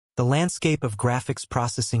The landscape of graphics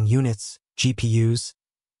processing units, GPUs,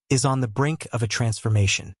 is on the brink of a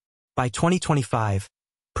transformation. By 2025,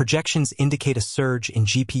 projections indicate a surge in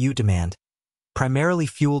GPU demand, primarily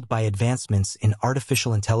fueled by advancements in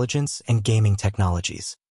artificial intelligence and gaming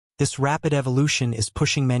technologies. This rapid evolution is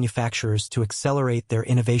pushing manufacturers to accelerate their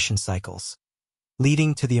innovation cycles,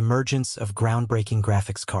 leading to the emergence of groundbreaking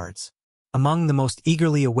graphics cards. Among the most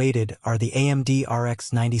eagerly awaited are the AMD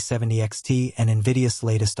RX 9070 XT and NVIDIA's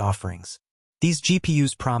latest offerings. These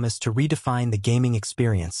GPUs promise to redefine the gaming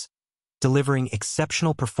experience, delivering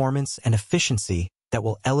exceptional performance and efficiency that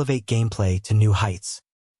will elevate gameplay to new heights.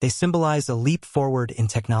 They symbolize a leap forward in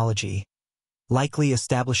technology, likely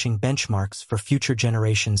establishing benchmarks for future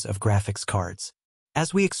generations of graphics cards.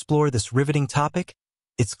 As we explore this riveting topic,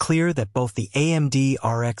 it's clear that both the AMD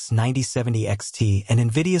RX 9070 XT and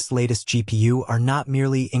NVIDIA's latest GPU are not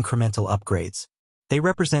merely incremental upgrades. They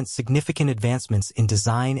represent significant advancements in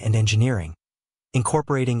design and engineering,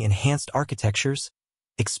 incorporating enhanced architectures,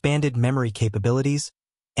 expanded memory capabilities,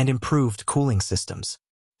 and improved cooling systems.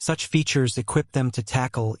 Such features equip them to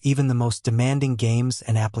tackle even the most demanding games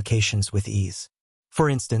and applications with ease. For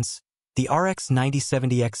instance, the RX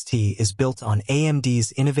 9070 XT is built on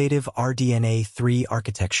AMD's innovative Radeon 3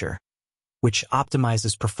 architecture, which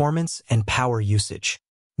optimizes performance and power usage.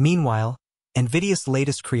 Meanwhile, NVIDIA's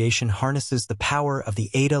latest creation harnesses the power of the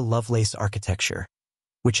Ada Lovelace architecture,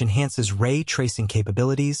 which enhances ray tracing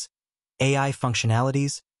capabilities, AI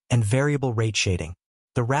functionalities, and variable rate shading.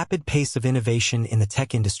 The rapid pace of innovation in the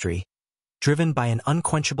tech industry, driven by an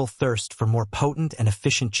unquenchable thirst for more potent and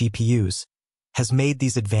efficient GPUs, has made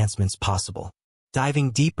these advancements possible.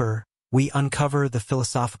 Diving deeper, we uncover the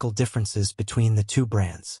philosophical differences between the two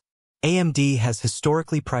brands. AMD has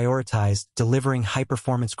historically prioritized delivering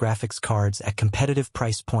high-performance graphics cards at competitive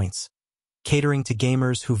price points, catering to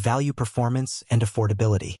gamers who value performance and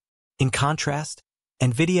affordability. In contrast,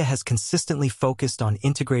 NVIDIA has consistently focused on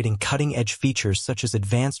integrating cutting-edge features such as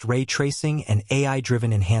advanced ray tracing and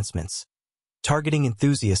AI-driven enhancements, targeting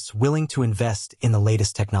enthusiasts willing to invest in the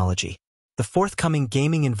latest technology. The forthcoming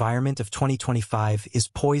gaming environment of 2025 is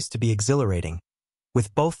poised to be exhilarating,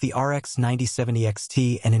 with both the RX 9070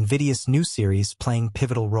 XT and NVIDIA's new series playing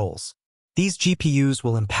pivotal roles. These GPUs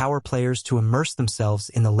will empower players to immerse themselves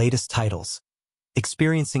in the latest titles,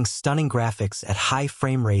 experiencing stunning graphics at high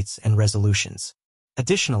frame rates and resolutions.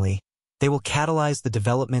 Additionally, they will catalyze the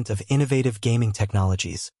development of innovative gaming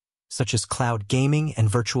technologies, such as cloud gaming and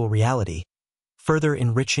virtual reality, further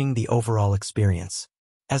enriching the overall experience.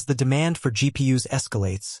 As the demand for GPUs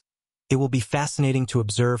escalates, it will be fascinating to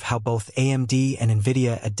observe how both AMD and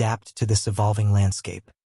NVIDIA adapt to this evolving landscape.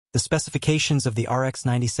 The specifications of the RX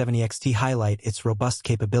 9070 XT highlight its robust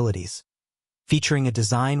capabilities, featuring a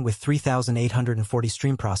design with 3,840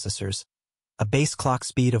 stream processors, a base clock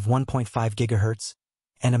speed of 1.5 GHz,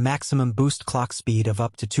 and a maximum boost clock speed of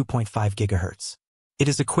up to 2.5 GHz. It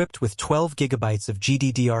is equipped with 12 GB of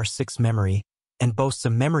GDDR6 memory and boasts a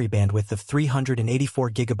memory bandwidth of 384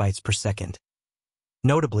 GB per second.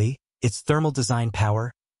 Notably, its thermal design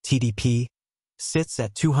power, TDP, sits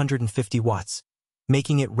at 250 watts,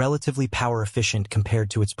 making it relatively power efficient compared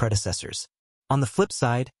to its predecessors. On the flip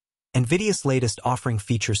side, NVIDIA's latest offering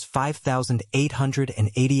features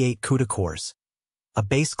 5,888 CUDA cores, a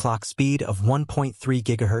base clock speed of 1.3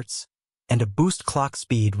 GHz, and a boost clock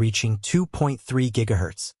speed reaching 2.3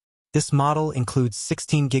 GHz. This model includes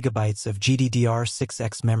 16 GB of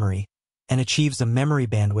GDDR6X memory and achieves a memory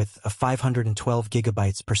bandwidth of 512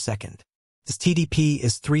 GB per second. This TDP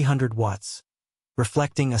is 300 watts,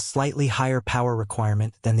 reflecting a slightly higher power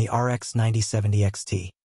requirement than the RX 9070 XT.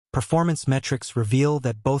 Performance metrics reveal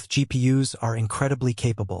that both GPUs are incredibly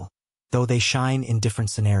capable, though they shine in different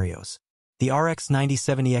scenarios. The RX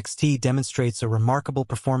 9070 XT demonstrates a remarkable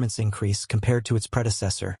performance increase compared to its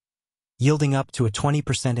predecessor, yielding up to a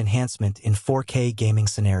 20% enhancement in 4K gaming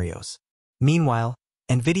scenarios. Meanwhile,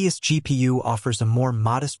 NVIDIA's GPU offers a more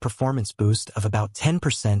modest performance boost of about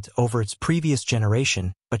 10% over its previous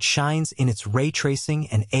generation, but shines in its ray tracing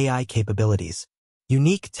and AI capabilities.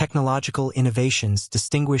 Unique technological innovations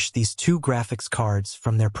distinguish these two graphics cards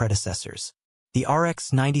from their predecessors. The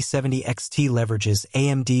RX 9070 XT leverages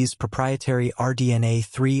AMD's proprietary Radeon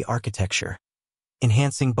 3 architecture,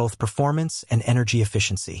 enhancing both performance and energy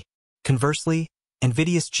efficiency. Conversely,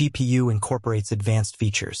 NVIDIA's GPU incorporates advanced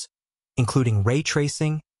features, including ray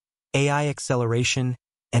tracing, AI acceleration,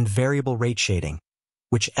 and variable rate shading,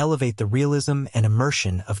 which elevate the realism and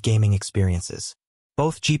immersion of gaming experiences.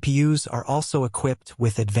 Both GPUs are also equipped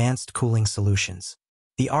with advanced cooling solutions.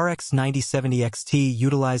 The RX 9070 XT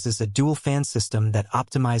utilizes a dual-fan system that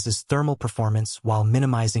optimizes thermal performance while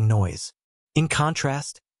minimizing noise. In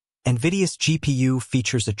contrast, NVIDIA's GPU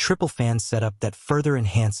features a triple fan setup that further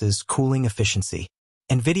enhances cooling efficiency.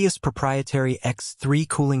 NVIDIA's proprietary X3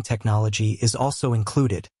 cooling technology is also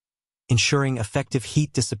included, ensuring effective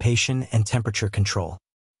heat dissipation and temperature control.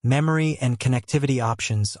 Memory and connectivity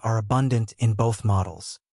options are abundant in both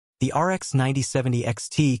models. The RX 9070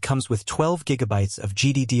 XT comes with 12 GB of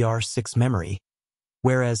GDDR6 memory,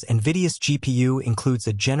 whereas NVIDIA's GPU includes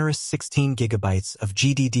a generous 16 GB of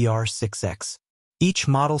GDDR6X. Each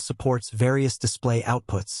model supports various display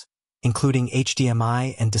outputs, including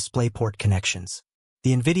HDMI and DisplayPort connections.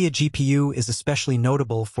 The NVIDIA GPU is especially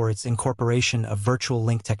notable for its incorporation of virtual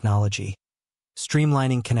link technology,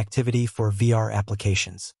 streamlining connectivity for VR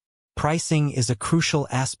applications. Pricing is a crucial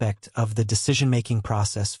aspect of the decision-making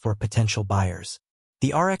process for potential buyers.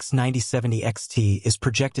 The RX 9070 XT is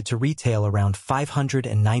projected to retail around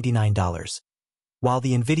 $599, while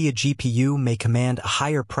the NVIDIA GPU may command a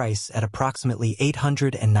higher price at approximately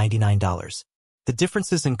 $899. The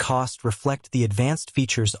differences in cost reflect the advanced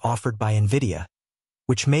features offered by NVIDIA,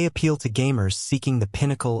 which may appeal to gamers seeking the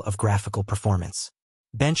pinnacle of graphical performance.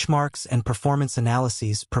 Benchmarks and performance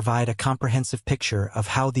analyses provide a comprehensive picture of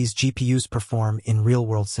how these GPUs perform in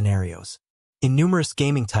real-world scenarios. In numerous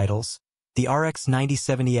gaming titles, the RX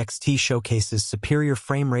 9070 XT showcases superior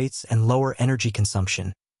frame rates and lower energy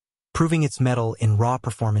consumption, proving its mettle in raw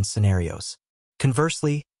performance scenarios.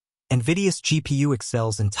 Conversely, NVIDIA's GPU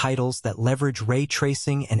excels in titles that leverage ray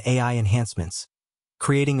tracing and AI enhancements,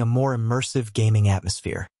 creating a more immersive gaming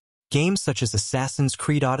atmosphere. Games such as Assassin's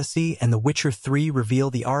Creed Odyssey and The Witcher 3 reveal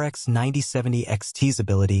the RX 9070 XT's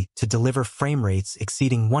ability to deliver frame rates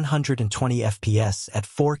exceeding 120 FPS at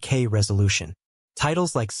 4K resolution.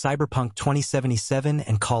 Titles like Cyberpunk 2077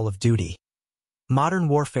 and Call of Duty Modern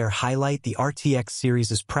Warfare highlight the RTX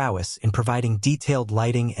series' prowess in providing detailed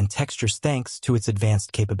lighting and textures thanks to its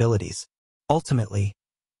advanced capabilities. Ultimately,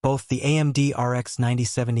 both the AMD RX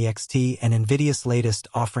 9070 XT and NVIDIA's latest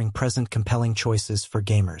offering present compelling choices for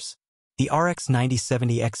gamers. The RX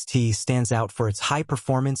 9070 XT stands out for its high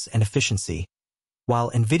performance and efficiency,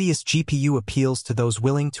 while NVIDIA's GPU appeals to those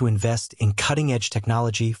willing to invest in cutting-edge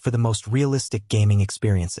technology for the most realistic gaming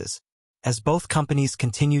experiences. As both companies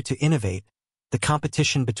continue to innovate, the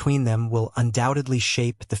competition between them will undoubtedly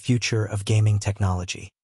shape the future of gaming technology.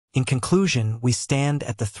 In conclusion, we stand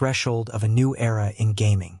at the threshold of a new era in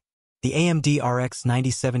gaming. The AMD RX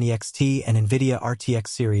 9070 XT and NVIDIA RTX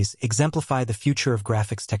series exemplify the future of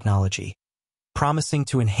graphics technology, promising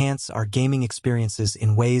to enhance our gaming experiences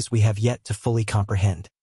in ways we have yet to fully comprehend.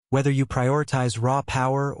 Whether you prioritize raw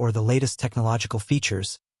power or the latest technological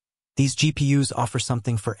features, these GPUs offer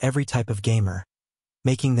something for every type of gamer,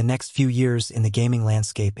 making the next few years in the gaming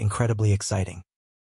landscape incredibly exciting.